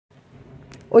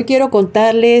Hoy quiero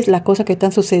contarles las cosas que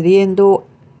están sucediendo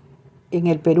en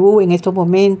el Perú en estos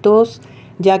momentos,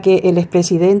 ya que el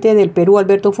expresidente del Perú,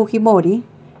 Alberto Fujimori,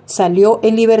 salió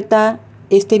en libertad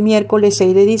este miércoles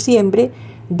 6 de diciembre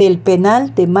del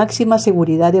penal de máxima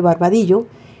seguridad de Barbadillo,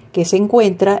 que se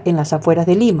encuentra en las afueras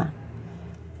de Lima,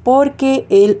 porque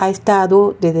él ha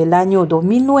estado desde el año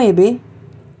 2009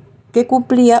 que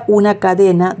cumplía una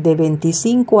cadena de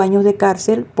 25 años de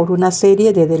cárcel por una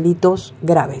serie de delitos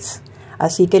graves.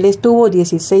 Así que él estuvo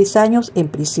 16 años en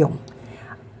prisión.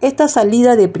 Esta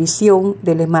salida de prisión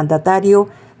del exmandatario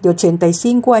de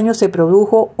 85 años se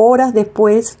produjo horas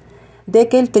después de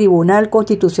que el Tribunal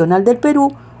Constitucional del Perú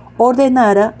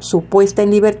ordenara su puesta en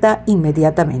libertad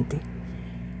inmediatamente.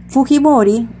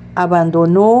 Fujimori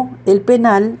abandonó el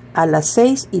penal a las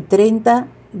 6:30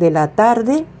 de la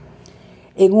tarde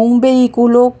en un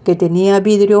vehículo que tenía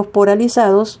vidrios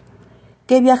polarizados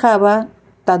que viajaba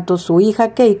tanto su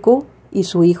hija Keiko y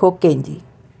su hijo Kenji.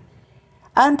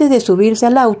 Antes de subirse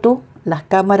al auto, las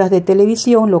cámaras de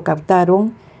televisión lo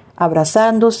captaron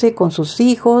abrazándose con sus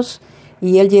hijos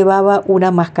y él llevaba una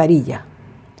mascarilla.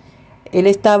 Él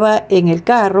estaba en el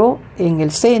carro, en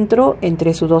el centro,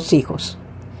 entre sus dos hijos,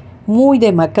 muy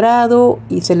demacrado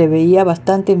y se le veía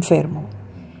bastante enfermo.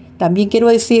 También quiero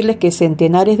decirles que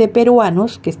centenares de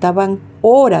peruanos que estaban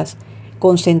horas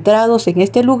concentrados en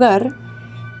este lugar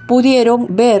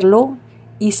pudieron verlo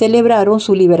y celebraron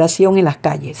su liberación en las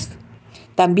calles.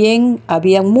 También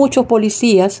había muchos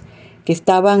policías que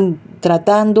estaban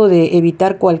tratando de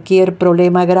evitar cualquier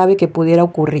problema grave que pudiera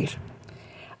ocurrir.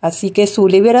 Así que su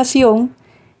liberación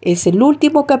es el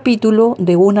último capítulo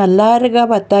de una larga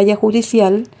batalla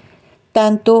judicial,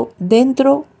 tanto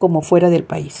dentro como fuera del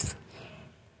país.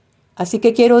 Así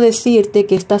que quiero decirte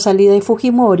que esta salida de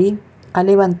Fujimori ha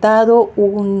levantado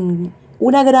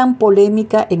una gran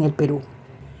polémica en el Perú.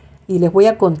 Y les voy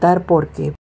a contar por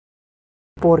qué.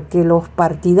 Porque los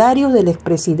partidarios del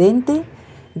expresidente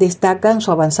destacan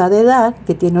su avanzada edad,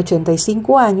 que tiene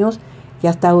 85 años, que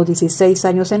ha estado 16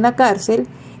 años en la cárcel,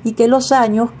 y que los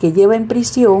años que lleva en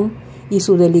prisión y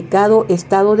su delicado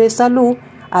estado de salud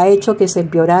ha hecho que se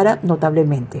empeorara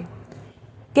notablemente.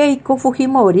 Keiko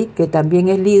Fujimori, que también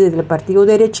es líder del partido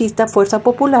derechista Fuerza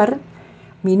Popular,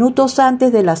 minutos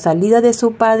antes de la salida de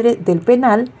su padre del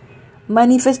penal,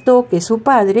 manifestó que su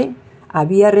padre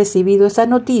había recibido esa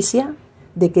noticia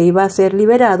de que iba a ser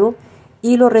liberado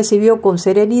y lo recibió con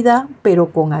serenidad,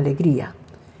 pero con alegría.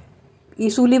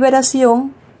 Y su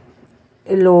liberación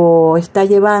lo está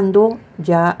llevando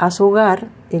ya a su hogar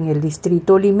en el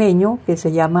distrito limeño que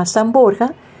se llama San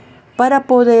Borja para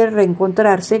poder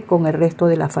reencontrarse con el resto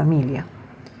de la familia.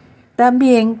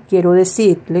 También quiero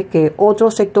decirle que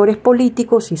otros sectores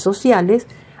políticos y sociales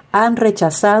han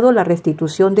rechazado la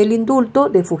restitución del indulto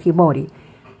de Fujimori,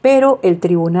 pero el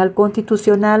Tribunal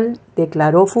Constitucional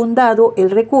declaró fundado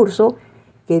el recurso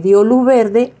que dio luz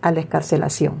verde a la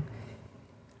excarcelación.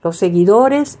 Los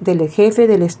seguidores del jefe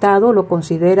del Estado lo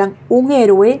consideran un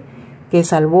héroe que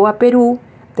salvó a Perú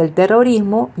del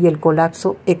terrorismo y el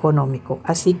colapso económico.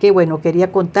 Así que bueno,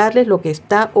 quería contarles lo que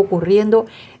está ocurriendo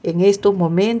en estos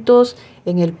momentos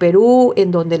en el Perú,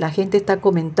 en donde la gente está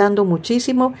comentando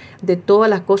muchísimo de todas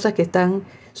las cosas que están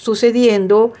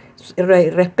sucediendo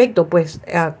respecto pues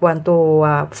a cuanto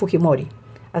a Fujimori.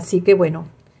 Así que bueno,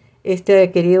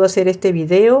 he querido hacer este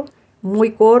video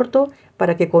muy corto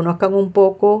para que conozcan un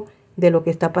poco de lo que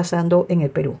está pasando en el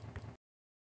Perú.